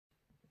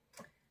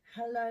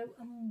Hello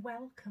and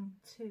welcome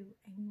to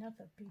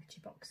another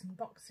beauty box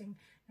unboxing.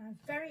 Now, I'm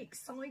very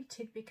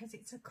excited because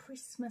it's a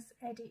Christmas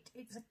edit.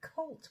 It's a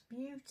Cult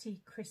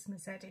Beauty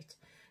Christmas edit.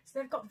 So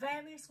they've got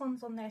various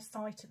ones on their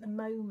site at the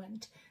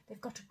moment.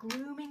 They've got a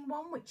grooming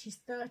one which is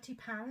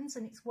 £30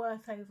 and it's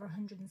worth over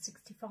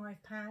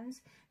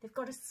 £165. They've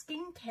got a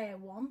skincare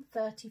one,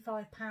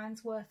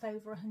 £35, worth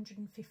over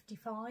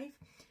 £155.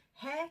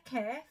 Hair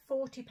care,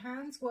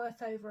 £40,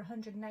 worth over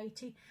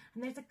 180,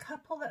 and there's a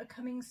couple that are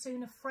coming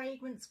soon, a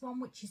fragrance one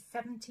which is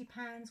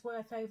 £70,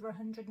 worth over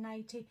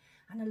 180,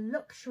 and a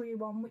luxury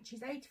one which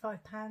is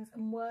 £85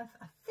 and worth,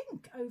 I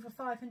think, over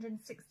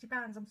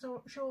 £560. I'm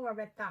so sure I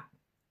read that.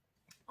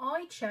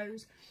 I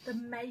chose the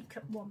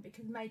makeup one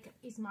because makeup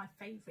is my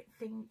favourite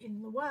thing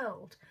in the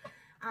world.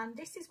 And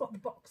this is what the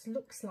box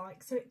looks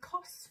like. So it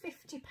costs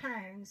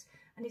 £50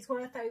 and it's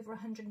worth over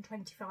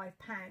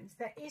 £125.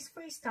 There is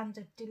free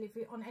standard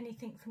delivery on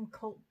anything from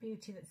Cult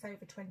Beauty that's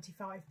over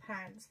 £25.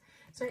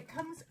 So it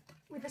comes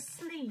with a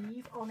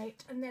sleeve on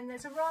it, and then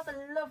there's a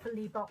rather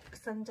lovely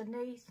box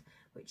underneath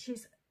which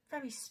is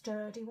very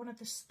sturdy, one of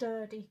the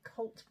sturdy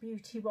Cult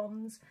Beauty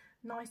ones.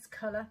 Nice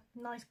colour,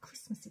 nice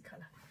Christmassy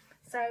colour.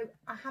 So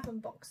I have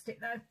unboxed it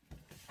though.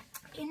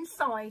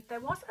 Inside there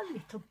was a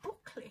little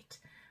booklet.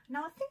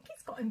 Now, I think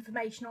it's got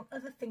information on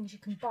other things you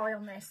can buy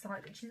on their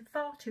site, which is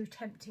far too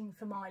tempting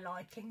for my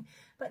liking.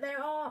 But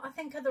there are, I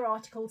think, other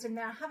articles in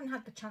there. I haven't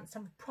had the chance to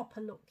have a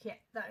proper look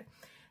yet, though.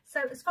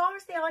 So as far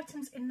as the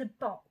items in the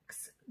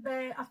box,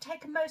 I've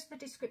taken most of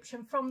the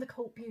description from the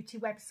Cult Beauty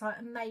website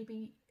and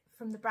maybe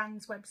from the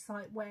brand's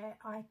website where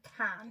I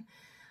can.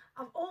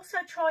 I've also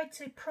tried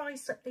to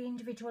price up the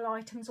individual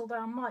items,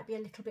 although I might be a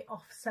little bit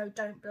off, so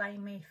don't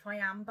blame me if I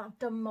am, but I've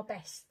done my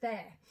best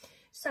there.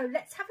 So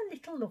let's have a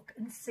little look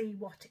and see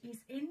what is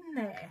in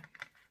there.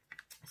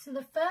 So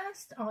the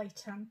first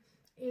item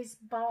is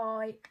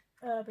by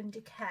Urban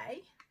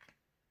Decay,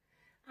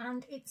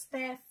 and it's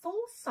their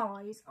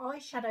full-size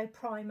eyeshadow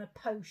primer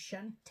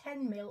potion,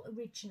 10ml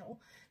original.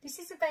 This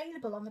is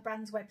available on the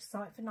brand's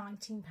website for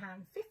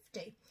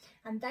 £19.50,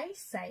 and they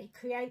say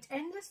create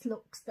endless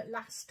looks that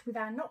last with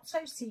our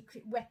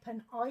not-so-secret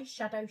weapon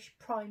eyeshadow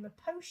primer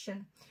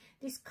potion.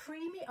 This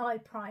creamy eye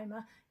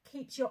primer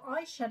keeps your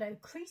eyeshadow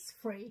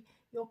crease-free,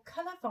 your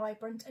colour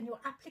vibrant and your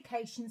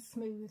application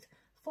smooth.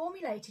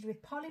 Formulated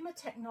with polymer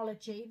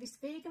technology, this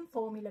vegan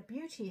formula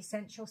beauty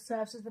essential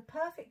serves as the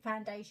perfect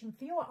foundation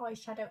for your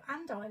eyeshadow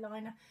and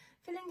eyeliner,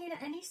 filling in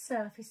any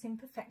surface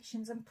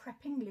imperfections and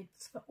prepping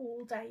lids for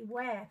all-day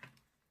wear.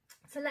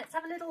 So let's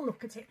have a little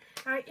look at it.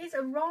 Now, it is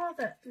a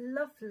rather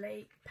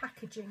lovely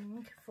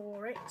packaging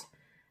for it.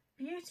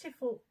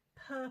 Beautiful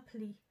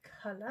purpley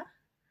colour.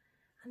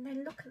 And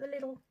then look at the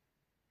little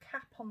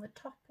cap on the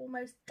top,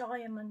 almost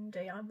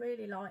diamondy. I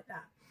really like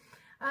that.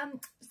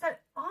 So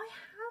I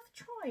have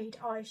tried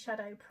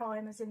eyeshadow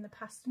primers in the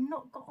past and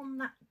not got on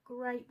that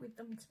great with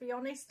them, to be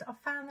honest. I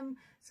found them,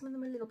 some of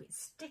them, a little bit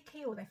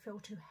sticky, or they feel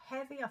too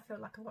heavy. I feel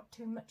like I've got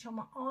too much on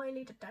my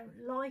eyelid. I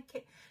don't like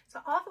it.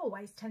 So I've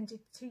always tended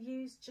to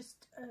use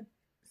just a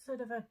sort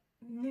of a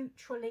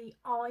neutrally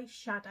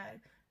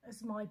eyeshadow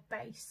as my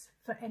base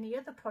for any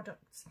other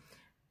products.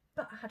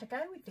 But I had a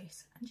go with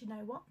this, and you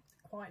know what?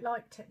 Quite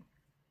liked it.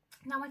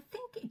 Now, I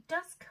think it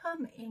does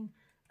come in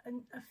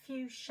a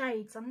few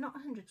shades. I'm not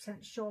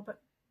 100% sure, but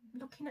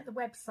looking at the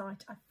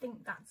website, I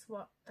think that's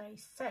what they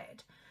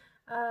said.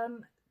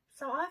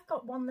 So I've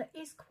got one that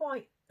is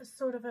quite a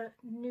sort of a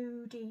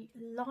nudie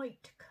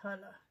light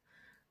colour.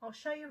 I'll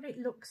show you what it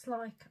looks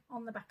like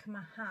on the back of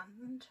my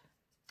hand.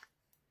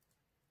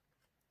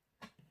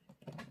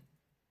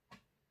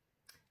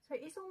 So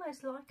it is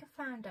almost like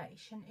a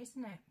foundation,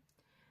 isn't it?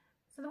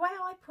 So the way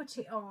I put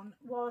it on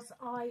was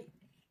I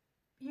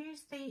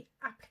used the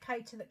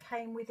applicator that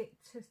came with it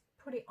to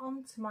put it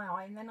onto my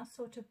eye, and then I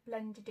sort of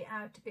blended it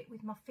out a bit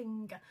with my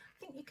finger. I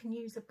think you can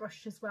use a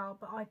brush as well,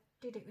 but I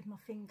did it with my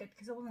finger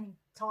because I wasn't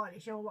entirely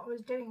sure what I was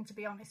doing, to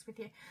be honest with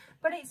you.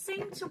 But it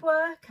seemed to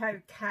work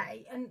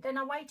okay, and then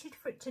I waited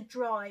for it to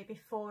dry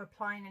before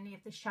applying any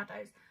of the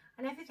shadows,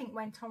 and everything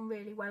went on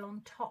really well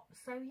on top.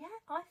 So yeah,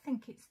 I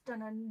think it's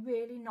done a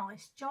really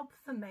nice job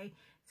for me.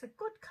 It's a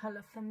good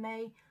colour for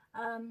me.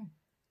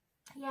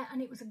 Yeah,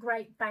 and it was a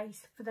great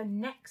base for the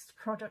next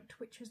product,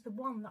 which was the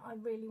one that I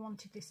really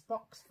wanted this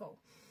box for.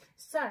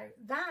 So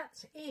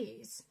that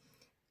is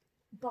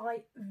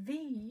by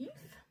Vive,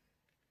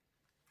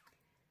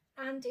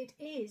 and it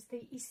is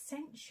the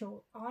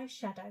Essential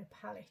Eyeshadow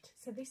Palette.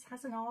 So this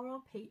has an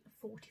RRP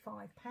of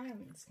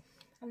 £45.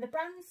 And the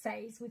brand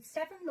says, with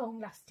 7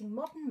 long-lasting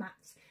modern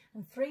mattes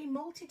and 3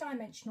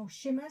 multi-dimensional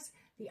shimmers,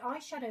 the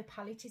eyeshadow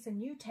palette is a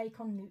new take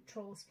on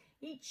neutrals.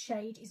 Each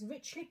shade is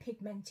richly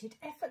pigmented,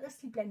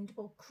 effortlessly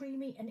blendable,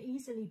 creamy and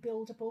easily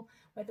buildable,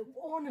 whether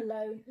worn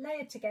alone,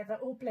 layered together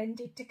or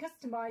blended to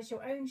customise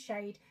your own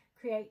shade.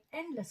 Create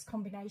endless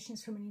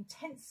combinations from an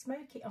intense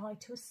smoky eye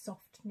to a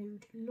soft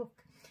nude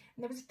look.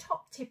 And there was a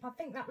top tip, I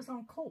think that was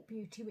on Cult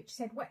Beauty, which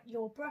said wet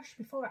your brush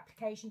before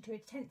application to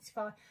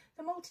intensify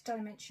the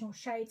multi-dimensional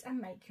shades and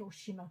make your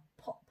shimmer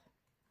pop.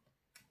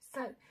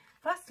 So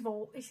First of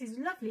all, this is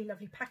lovely,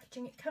 lovely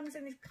packaging. It comes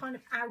in this kind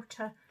of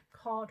outer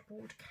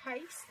cardboard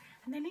case,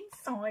 and then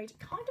inside it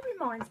kind of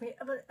reminds me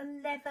of a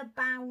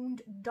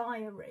leather-bound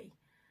diary.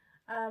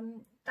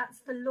 That's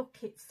the look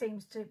it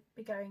seems to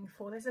be going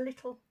for. There's a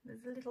little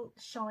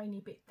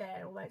shiny bit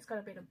there, although it's got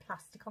a bit of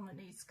plastic on that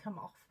needs to come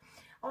off.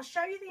 I'll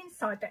show you the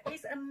inside. There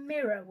is a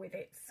mirror with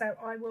it, so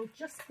I will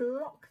just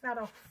block that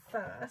off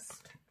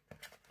first.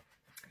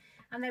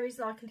 And there is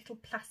like a little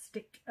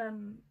plastic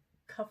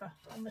cover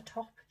on the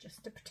top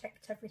just to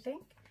protect everything.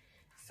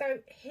 So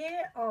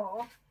here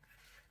are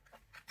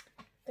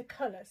the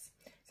colours.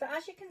 So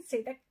as you can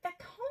see, they're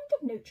kind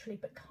of neutrally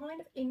but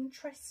kind of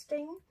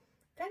interesting,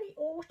 very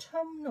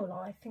autumnal.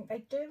 I think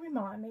they do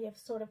remind me of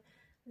sort of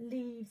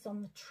leaves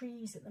on the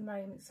trees at the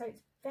moment, so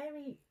it's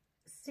very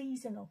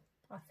seasonal,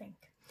 I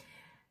think.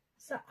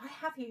 So I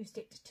have used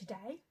it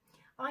today.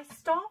 I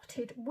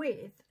started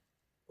with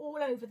all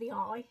over the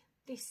eye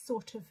this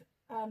sort of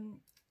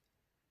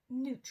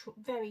neutral,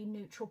 very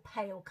neutral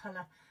pale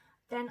colour.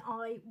 Then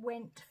I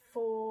went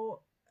for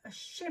a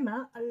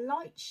shimmer, a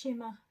light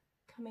shimmer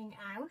coming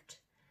out,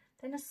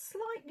 then a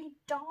slightly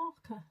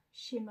darker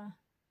shimmer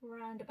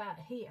around about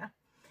here,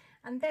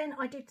 and then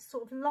I did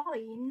sort of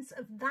lines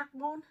of that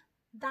one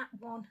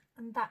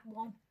and that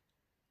one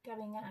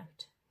going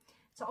out.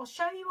 So I'll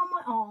show you on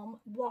my arm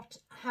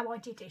how I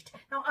did it.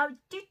 Now I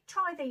did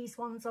try these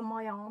ones on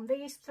my arm,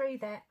 these three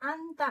there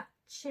and that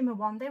shimmer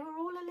one. They were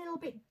all a little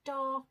bit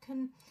dark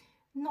and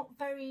not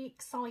very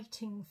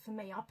exciting for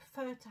me. I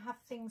prefer to have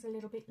things a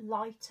little bit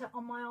lighter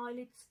on my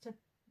eyelids to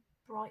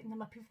brighten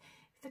them up. If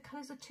the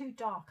colours are too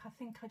dark, I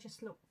think I just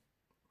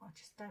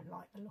don't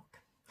like the look.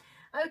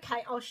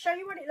 Okay, I'll show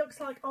you what it looks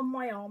like on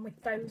my arm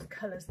with those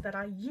colours that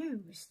I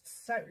used.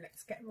 So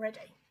let's get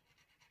ready.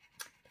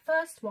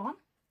 First one,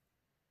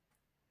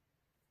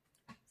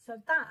 so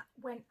that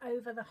went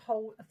over the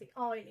whole of the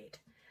eyelid.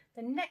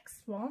 The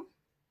next one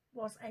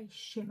was a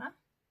shimmer,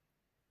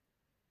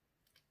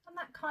 and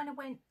that kind of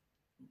went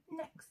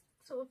next,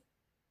 sort of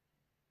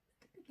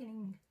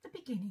the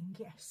beginning,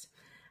 yes.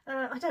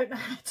 I don't know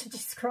how to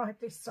describe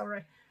this,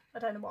 sorry. I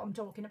don't know what I'm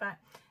talking about.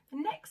 The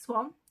next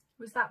one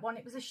was that one.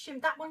 It was a shimmer.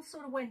 That one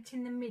sort of went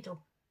in the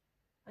middle.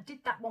 I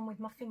did that one with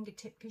my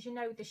fingertip, because you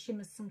know the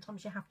shimmers,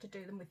 sometimes you have to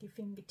do them with your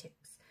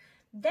fingertips.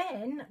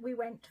 Then we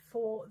went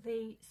for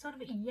the sort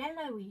of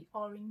yellowy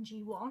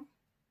orangey one.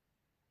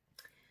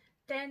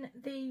 Then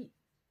the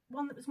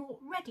one that was more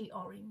reddy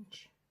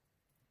orange.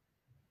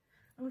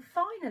 And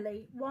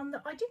finally, one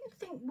that I didn't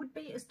think would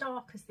be as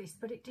dark as this,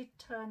 but it did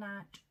turn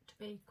out to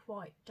be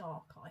quite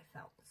dark, I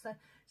felt. So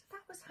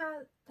that was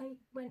how they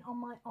went on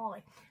my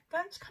eye. I'm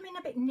going to come in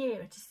a bit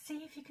nearer to see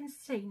if you can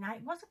see. Now,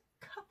 it was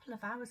a couple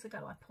of hours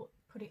ago I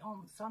put it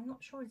on, so I'm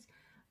not sure it's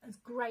as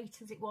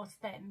great as it was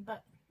then,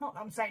 but not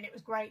that I'm saying it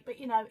was great, but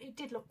you know, it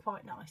did look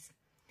quite nice.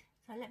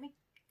 So let me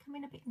come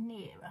in a bit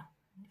nearer.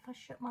 And if I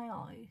shut my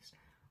eyes,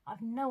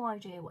 I've no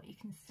idea what you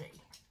can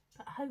see,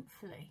 but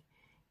hopefully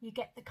you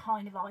get the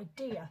kind of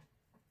idea.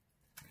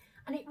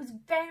 And it was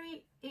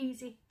very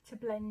easy to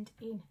blend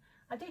in.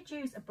 I did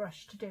use a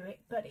brush to do it,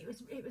 but it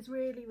was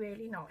really,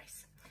 really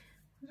nice.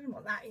 I don't know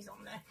what that is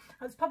on there.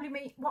 That's probably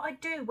me. What I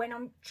do when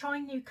I'm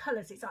trying new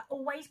colours is I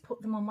always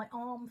put them on my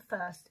arm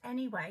first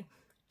anyway,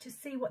 to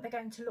see what they're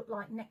going to look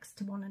like next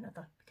to one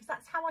another, because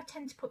that's how I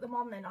tend to put them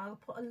on. Then I'll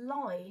put a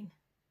line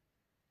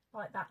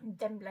like that and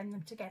then blend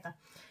them together.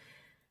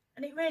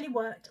 And it really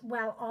worked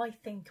well, I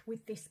think,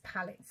 with this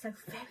palette. So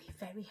very,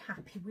 very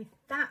happy with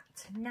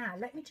that. Now,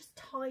 let me just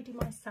tidy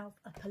myself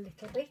up a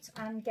little bit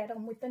and get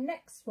on with the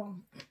next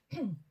one.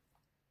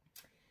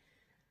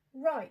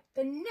 Right,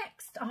 the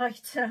next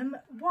item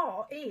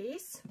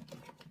is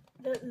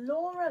the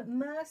Laura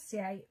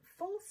Mercier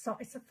full size.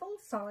 It's a full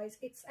size.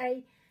 It's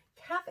a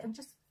caviar.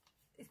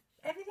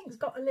 Everything's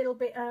got a little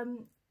bit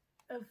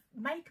of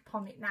makeup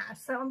on it now,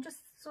 so I'm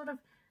just sort of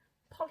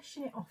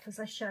polishing it off as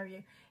I show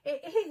you.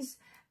 It is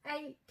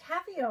a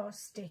caviar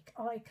stick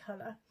eye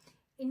colour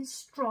in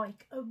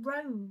Strike a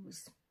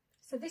Rose.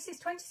 So this is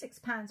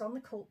 £26 on the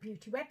Cult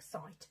Beauty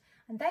website,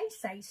 and they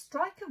say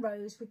strike a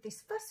rose with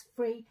this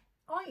fuss-free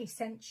eye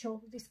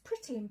essential. This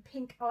pretty and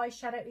pink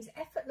eyeshadow is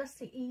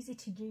effortlessly easy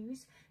to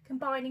use,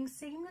 combining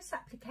seamless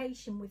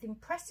application with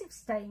impressive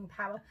staying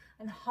power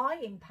and high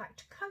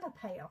impact colour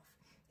payoff.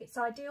 It's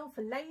ideal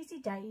for lazy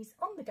days,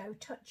 on the go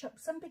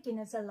touch-ups and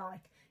beginners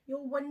alike.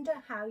 You'll wonder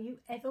how you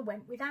ever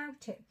went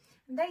without it.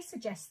 And they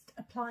suggest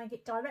applying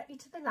it directly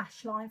to the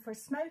lash line for a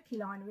smoky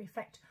liner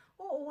effect,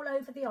 or all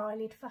over the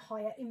eyelid for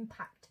higher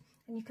impact.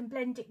 And you can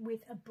blend it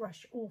with a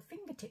brush or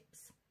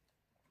fingertips.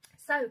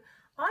 So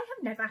I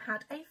have never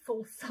had a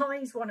full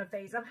size one of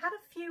these. I've had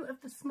a few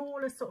of the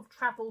smaller sort of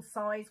travel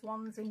size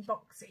ones in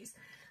boxes,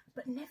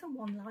 but never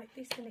one like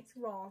this, and it's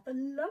rather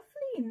lovely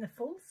in the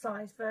full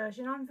size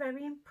version. I'm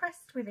very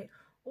impressed with it.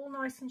 All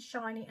nice and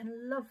shiny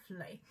and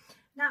lovely.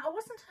 Now, I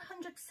wasn't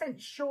 100%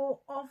 sure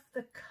of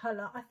the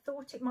colour. I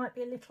thought it might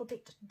be a little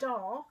bit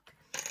dark,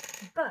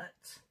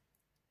 but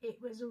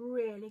it was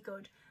really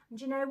good.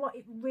 And you know what?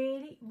 It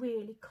really,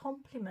 really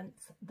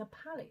complements the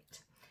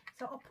palette.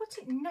 So I'll put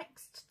it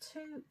next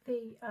to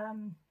the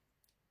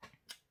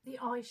the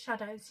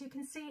eyeshadow. So you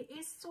can see it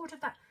is sort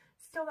of that,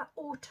 still that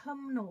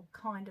autumnal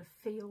kind of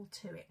feel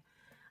to it.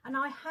 And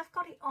I have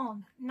got it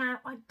on. Now,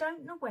 I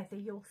don't know whether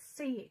you'll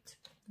see it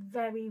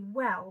very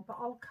well, but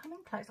I'll come in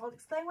close. I'll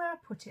explain where I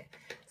put it.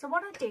 So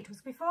what I did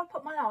was, before I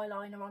put my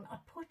eyeliner on, I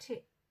put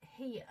it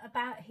here,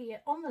 about here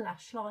on the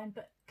lash line,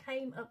 but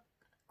came up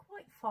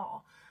quite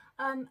far.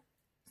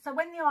 So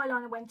when the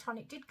eyeliner went on,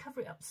 it did cover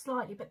it up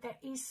slightly, but there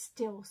is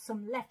still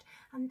some left.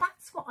 And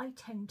that's what I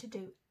tend to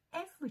do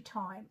every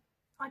time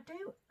I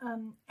do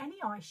any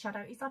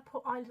eyeshadow, is I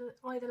put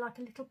either like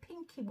a little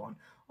pinky one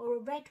or a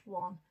red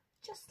one,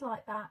 just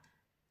like that,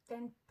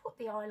 then put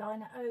the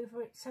eyeliner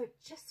over it so it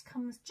just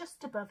comes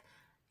just above.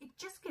 It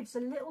just gives a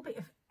little bit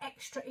of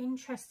extra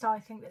interest, I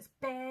think, that's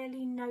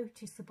barely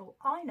noticeable.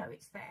 I know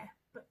it's there,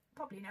 but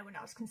probably no one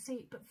else can see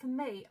it, but for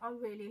me, I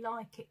really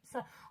like it.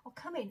 So I'll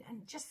come in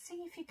and just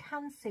see if you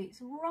can see.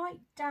 It's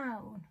right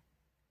down.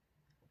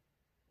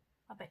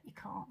 I bet you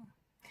can't.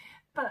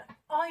 But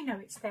I know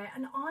it's there,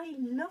 and I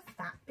love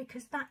that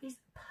because that is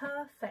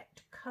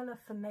perfect colour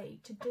for me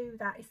to do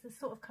that. It's the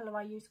sort of colour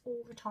I use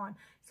all the time.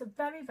 So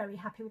very, very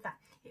happy with that.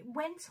 It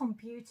went on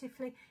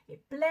beautifully.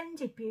 It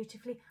blended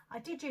beautifully. I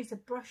did use a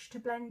brush to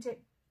blend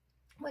it.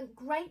 Went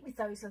great with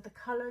those other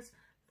colours.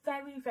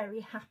 Very,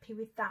 very happy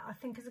with that. I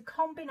think as a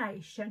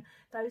combination,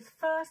 those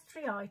first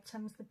three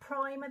items, the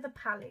primer, the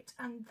palette,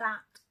 and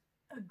that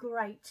are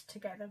great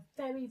together.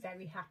 Very,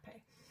 very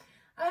happy.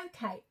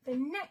 Okay, the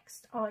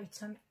next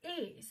item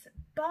is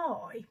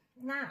by,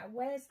 now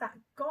where's that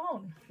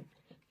gone?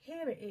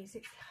 Here it is,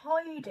 it's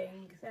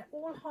hiding, they're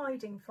all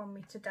hiding from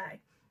me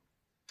today.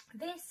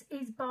 This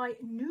is by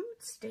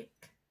Nude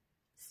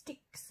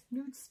Sticks,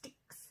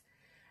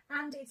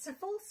 and it's a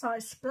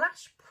full-size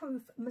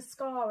splash-proof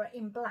mascara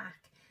in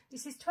black.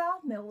 This is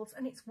 12 mils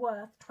and it's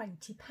worth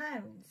 £20.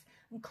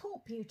 And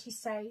Cult Beauty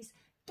says,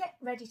 get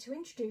ready to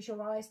introduce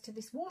your eyes to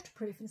this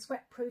waterproof and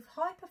sweat-proof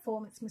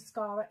high-performance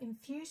mascara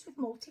infused with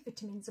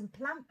multivitamins and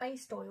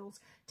plant-based oils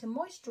to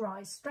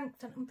moisturise,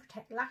 strengthen and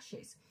protect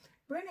lashes.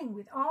 Brimming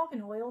with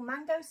argan oil,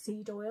 mango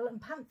seed oil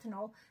and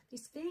panthenol,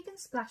 this vegan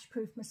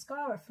splash-proof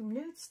mascara from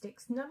Nude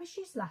Sticks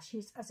nourishes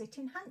lashes as it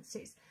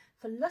enhances.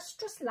 For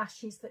lustrous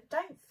lashes that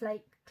don't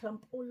flake,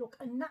 clump or look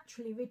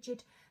unnaturally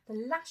rigid, the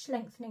lash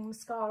lengthening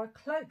mascara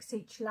cloaks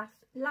each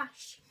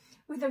lash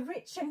with a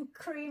rich and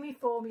creamy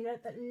formula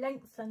that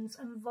lengthens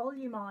and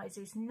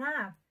volumizes.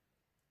 Now,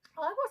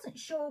 I wasn't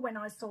sure when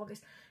I saw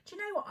this. Do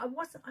you know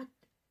what?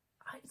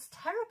 It's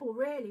terrible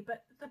really,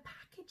 but the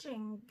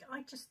packaging,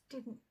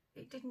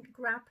 it didn't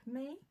grab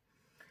me.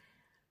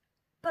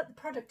 But the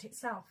product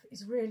itself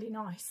is really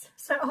nice.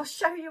 So I'll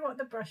show you what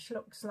the brush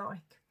looks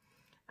like.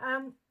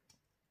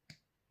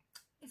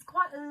 It's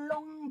quite a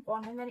long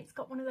one, and then it's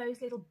got one of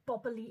those little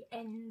bobbly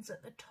ends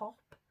at the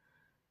top.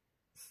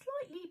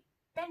 Slightly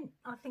bent,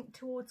 I think,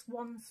 towards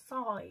one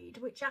side,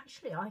 which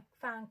actually I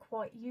found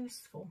quite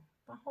useful.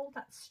 If I hold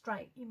that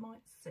straight, you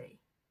might see.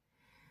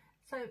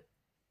 So,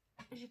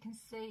 as you can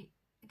see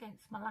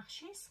against my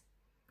lashes,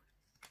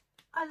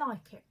 I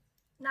like it.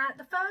 Now,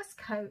 the first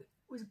coat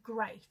was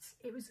great.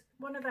 It was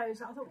one of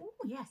those, I thought,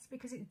 oh yes,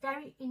 because it's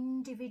very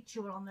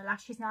individual on the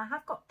lashes. Now, I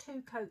have got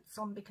two coats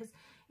on because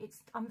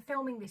I'm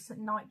filming this at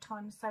night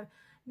time, so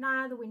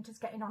now the winter's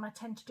getting on, I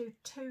tend to do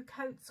two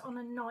coats on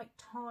a night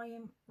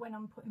time when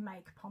I'm putting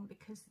makeup on,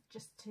 because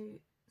just to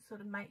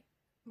sort of make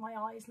my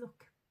eyes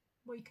look,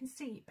 well, you can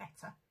see it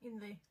better in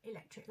the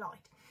electric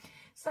light.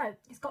 So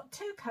it's got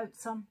two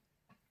coats on.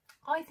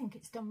 I think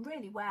it's done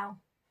really well.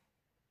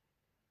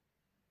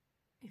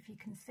 If you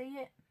can see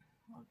it,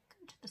 I'll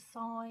come to the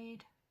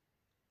side.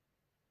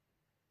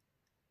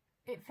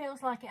 It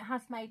feels like it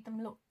has made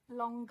them look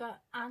longer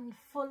and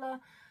fuller,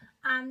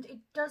 and it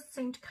does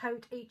seem to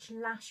coat each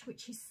lash,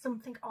 which is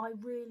something I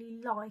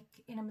really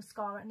like in a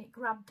mascara, and it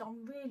grabbed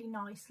on really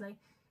nicely.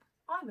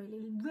 I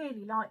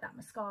really like that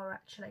mascara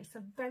actually,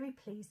 so very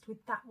pleased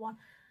with that one.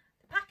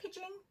 The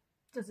packaging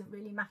doesn't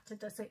really matter,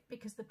 does it,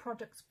 because the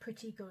product's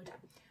pretty good.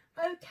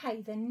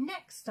 Okay, the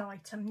next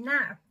item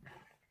now,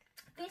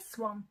 this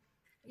one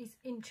is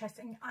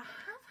interesting. I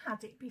have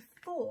had it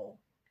before,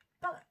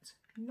 but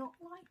not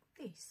like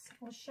this.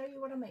 I'll show you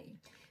what I mean.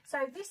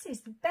 So this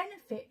is the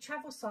Benefit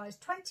Travel Size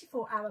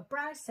 24-Hour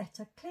Brow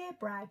Setter Clear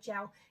Brow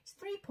Gel. It's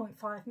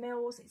 3.5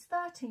 mils. It's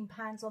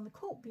 £13 on the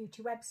Cult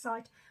Beauty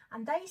website,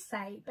 and they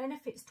say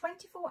Benefit's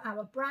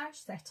 24-Hour Brow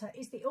Setter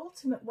is the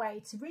ultimate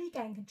way to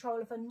regain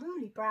control of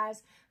unruly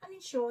brows and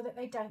ensure that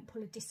they don't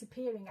pull a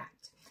disappearing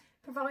act.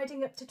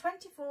 Providing up to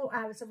 24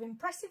 hours of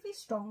impressively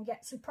strong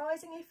yet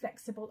surprisingly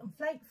flexible and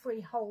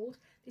flake-free hold,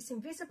 this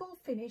invisible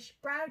finish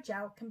brow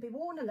gel can be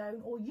worn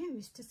alone or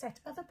used to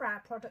set other brow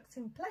products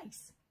in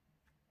place.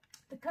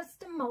 The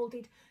custom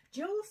moulded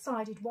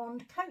dual-sided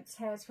wand coats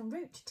hairs from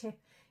root to tip.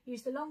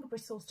 Use the longer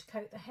bristles to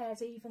coat the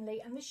hairs evenly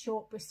and the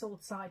short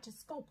bristled side to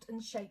sculpt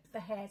and shape the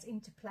hairs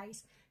into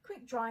place.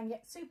 Quick drying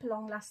yet super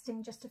long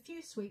lasting, just a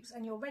few sweeps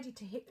and you're ready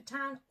to hit the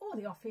town or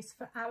the office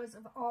for hours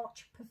of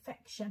arch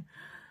perfection.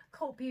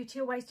 Cult Beauty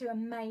always do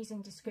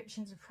amazing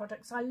descriptions of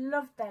products. I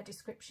love their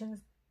descriptions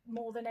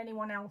more than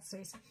anyone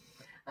else's.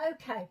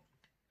 Okay,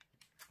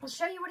 I'll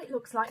show you what it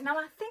looks like. Now,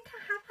 I think I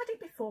have had it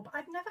before, but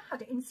I've never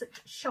had it in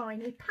such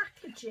shiny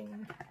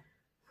packaging,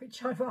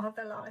 which I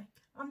rather like.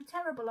 I'm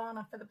terrible, aren't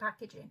I, for the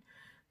packaging?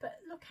 But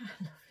look how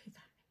lovely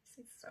that is.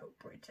 It's so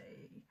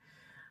pretty.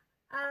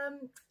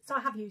 So I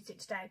have used it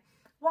today.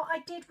 What I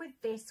did with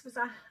this was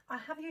I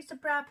have used a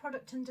brow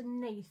product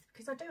underneath,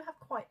 because I do have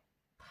quite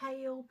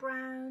pale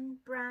brown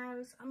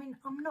brows. I mean,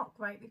 I'm not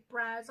great with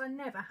brows. I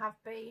never have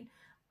been.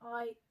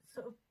 I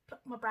sort of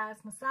pluck my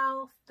brows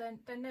myself.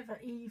 They're never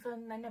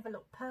even. They never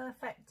look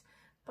perfect,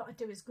 but I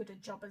do as good a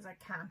job as I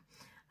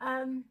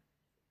can.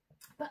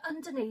 But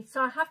underneath,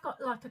 so I have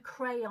got like a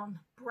crayon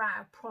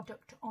brow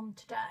product on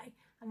today,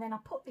 and then I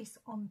put this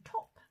on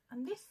top.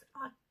 And this,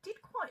 I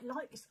did quite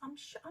like this. I'm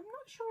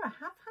not sure I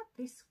have had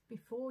this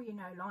before, you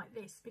know, like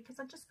this, because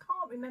I just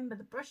can't remember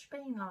the brush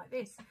being like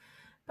this.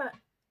 But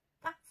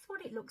that's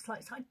what it looks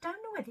like. So I don't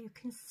know whether you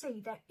can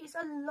see, there is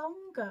a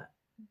longer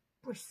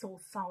bristle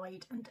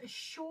side and a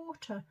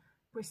shorter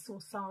bristle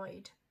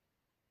side.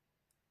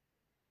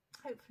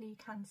 Hopefully you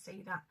can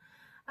see that.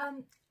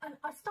 And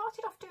I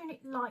started off doing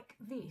it like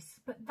this,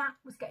 but that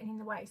was getting in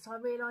the way. So I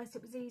realised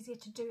it was easier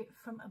to do it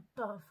from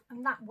above,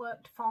 and that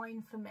worked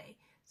fine for me.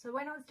 So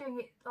when I was doing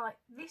it like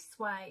this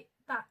way,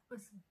 that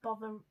was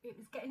it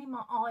was getting in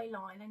my eye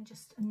line and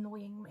just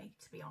annoying me,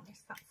 to be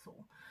honest, that's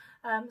all.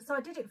 So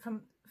I did it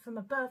from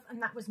above,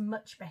 and that was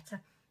much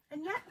better.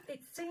 And yet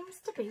it seems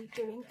to be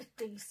doing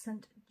a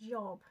decent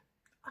job.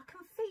 I can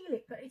feel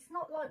it, but it's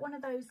not like one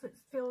of those that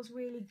feels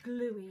really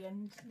gluey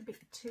and a bit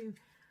too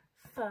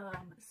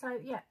firm. So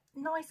yeah,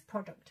 nice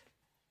product.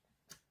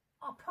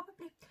 I'll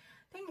probably...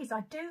 Thing is,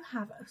 I do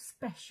have a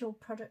special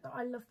product that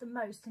I love the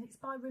most, and it's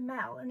by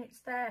Rimmel, and it's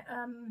their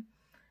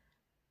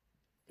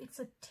it's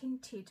a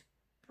tinted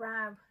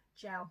brow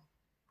gel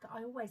that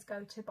I always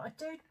go to. But I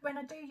do, when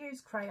I do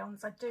use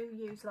crayons, I do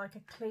use like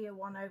a clear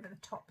one over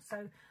the top,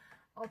 so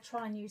I'll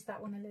try and use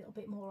that one a little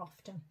bit more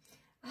often.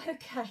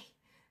 Okay,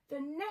 the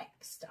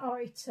next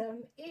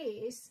item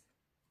is,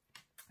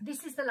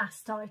 this is the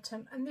last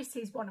item, and this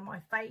is one of my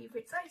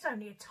favourites. It's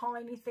only a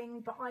tiny thing,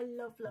 but I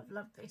love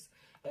this.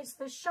 It's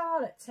the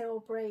Charlotte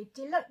Tilbury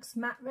Deluxe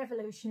Matte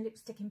Revolution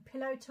Lipstick in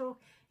Pillow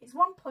Talk. It's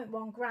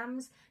 1.1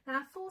 grams.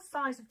 Now, full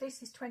size of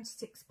this is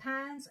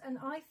 £26, and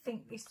I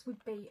think this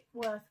would be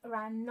worth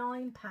around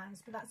 £9,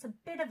 but that's a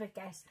bit of a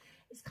guess.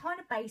 It's kind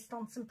of based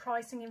on some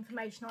pricing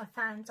information I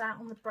found out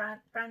on the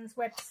brand's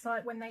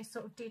website when they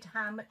sort of did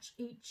how much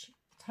each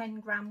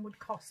 10 gram would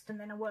cost, and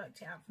then I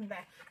worked it out from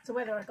there. So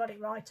whether I got it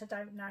right, I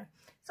don't know.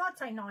 So I'd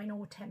say £9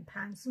 or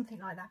 £10, something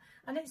like that.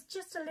 And it's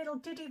just a little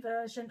diddy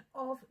version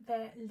of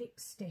their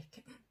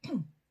lipstick.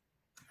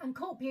 And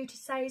Cult Beauty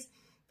says,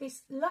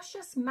 this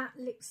luscious matte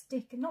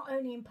lipstick not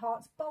only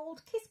imparts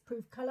bold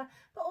kiss-proof colour,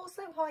 but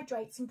also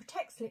hydrates and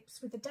protects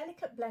lips with a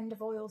delicate blend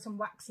of oils and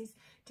waxes,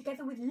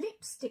 together with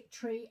lipstick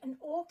tree and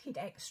orchid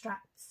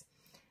extracts.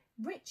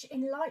 Rich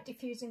in light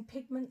diffusing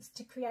pigments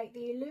to create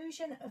the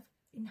illusion of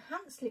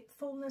enhanced lip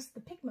fullness, the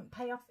pigment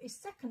payoff is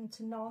second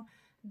to none.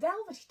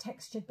 Velvety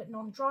textured but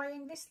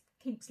non-drying, this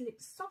keeps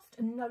lips soft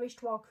and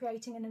nourished while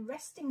creating an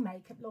arresting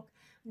makeup look.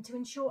 And to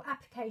ensure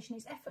application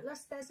is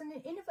effortless, there's an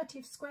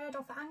innovative squared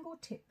off angle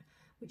tip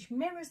which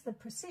mirrors the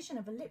precision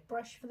of a lip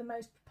brush for the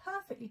most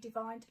perfectly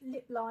defined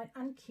lip line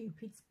and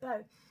Cupid's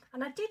bow.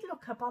 And I did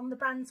look up on the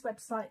brand's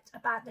website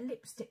about the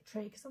lipstick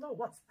tree, because I thought,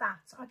 what's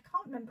that? I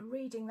can't remember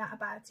reading that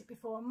about it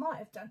before. I might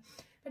have done.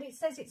 But it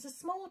says it's a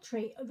small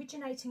tree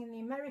originating in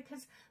the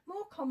Americas,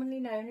 more commonly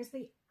known as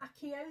the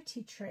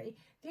achiote tree.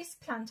 This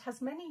plant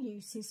has many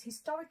uses,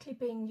 historically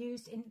being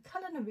used in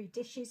culinary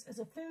dishes as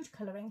a food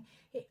colouring.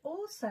 It's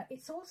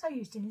also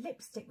used in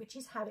lipstick, which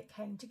is how it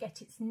came to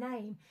get its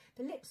name.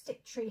 The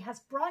lipstick tree has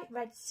bright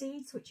red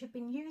seeds which have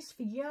been used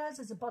for years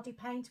as a body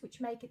paint,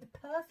 which make it the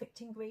perfect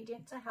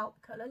ingredient to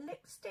help colour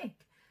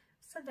lipstick.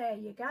 So there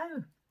you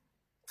go.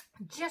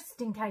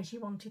 Just in case you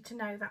wanted to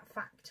know that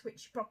fact,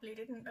 which you probably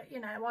didn't, but you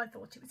know, I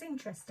thought it was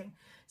interesting.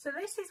 So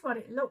this is what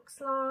it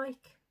looks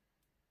like.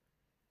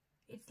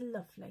 It's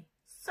lovely.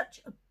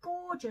 Such a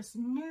gorgeous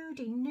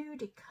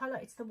nudie colour.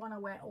 It's the one I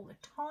wear all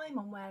the time.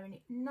 I'm wearing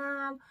it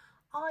now.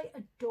 I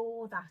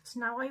adore that.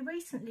 Now, I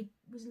recently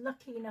was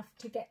lucky enough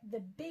to get the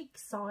big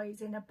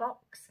size in a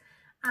box,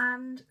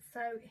 and so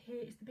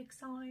here's the big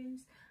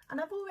size.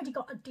 And I've already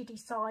got a diddy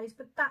size,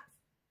 but that's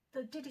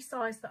the diddy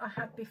size that I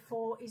had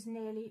before is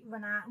nearly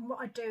run out. And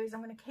what I do is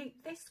I'm going to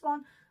keep this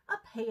one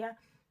up here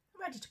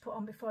ready to put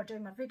on before I do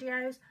my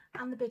videos,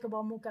 and the bigger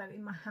one will go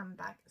in my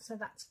handbag. So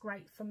that's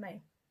great for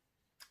me.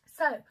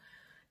 So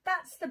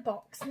that's the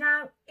box.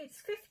 Now,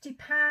 it's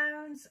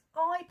 £50.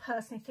 I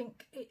personally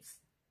think it's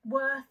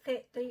worth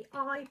it. The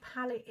eye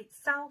palette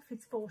itself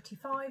is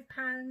 £45,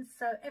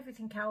 so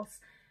everything else,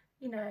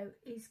 you know,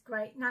 is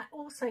great. Now,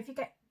 also, if you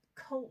get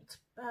Cult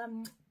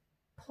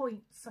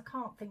points, I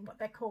can't think what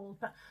they're called,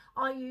 but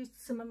I used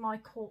some of my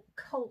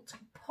Cult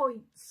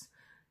points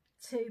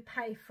to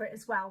pay for it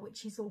as well,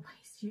 which is always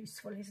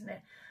useful, isn't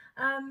it?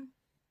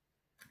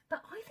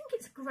 But I think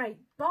it's a great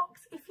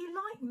box. If you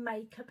like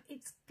makeup,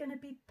 it's going to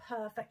be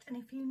perfect. And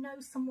if you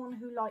know someone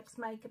who likes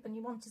makeup and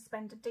you want to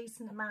spend a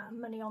decent amount of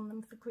money on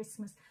them for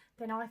Christmas,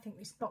 then I think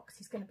this box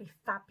is going to be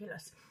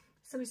fabulous.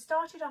 So we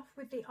started off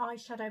with the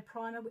eyeshadow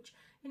primer, which,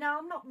 you know,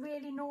 I'm not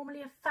really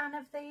normally a fan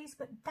of these,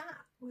 but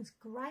that was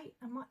great.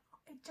 And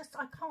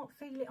I can't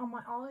feel it on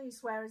my eyes,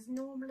 whereas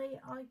normally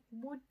I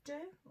would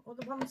do, or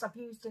the ones I've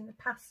used in the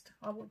past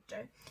I would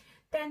do.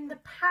 Then the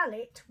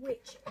palette,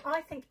 which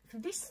I think for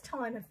this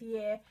time of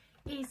year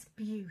is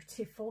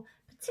beautiful,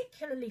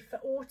 particularly for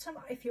autumn.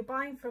 If you're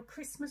buying for a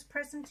Christmas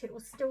present, it will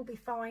still be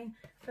fine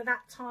for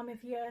that time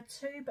of year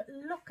too. But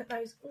look at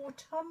those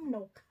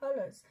autumnal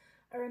colours,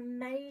 are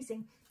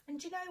amazing.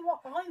 And you know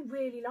what I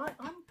really like?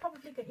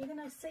 You're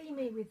going to see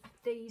me with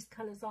these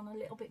colours on a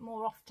little bit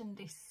more often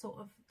this sort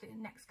of the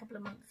next couple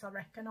of months, I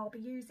reckon. I'll be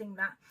using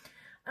that.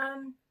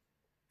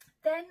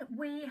 Then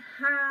we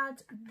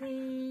had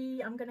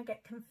I'm going to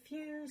get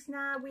confused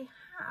now, we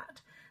had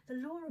the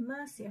Laura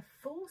Mercier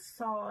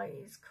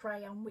full-size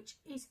crayon, which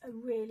is a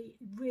really,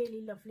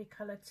 really lovely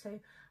colour too.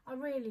 I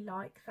really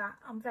like that.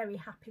 I'm very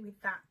happy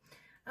with that.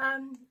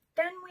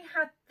 Then we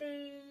had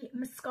the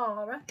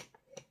mascara.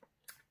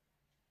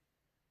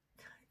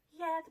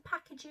 Yeah, the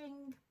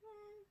packaging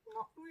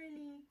not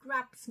really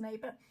grabs me,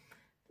 but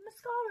the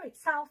mascara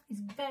itself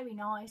is very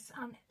nice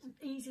and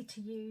easy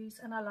to use,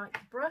 and I like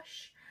the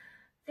brush.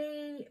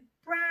 The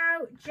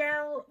brow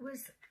gel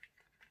was,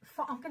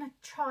 I'm going to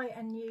try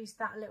and use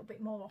that a little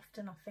bit more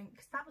often, I think,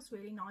 because that was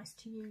really nice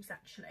to use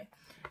actually.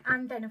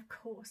 And then of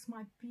course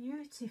my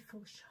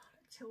beautiful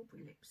Charlotte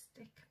Tilbury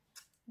lipstick,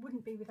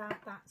 wouldn't be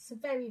without that. So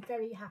very,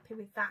 very happy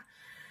with that.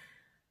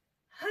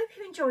 Hope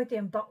you enjoyed the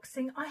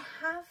unboxing. I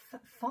have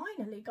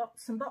finally got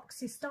some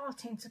boxes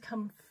starting to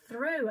come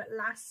through at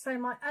last. So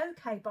my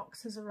OK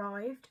box has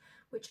arrived,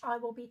 which I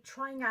will be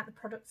trying out the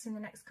products in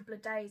the next couple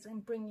of days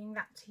and bringing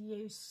that to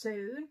you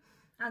soon.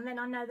 And then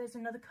I know there's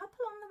another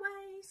couple on the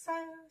way, so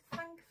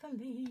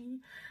thankfully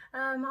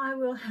I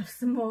will have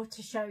some more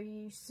to show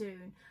you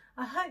soon.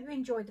 I hope you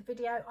enjoyed the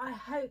video. I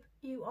hope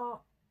you are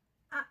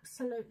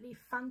absolutely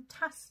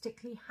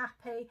fantastically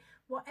happy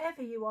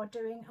whatever you are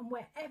doing and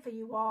wherever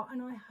you are,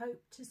 and I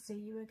hope to see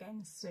you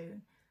again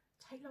soon.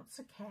 Take lots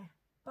of care.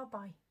 Bye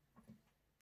bye.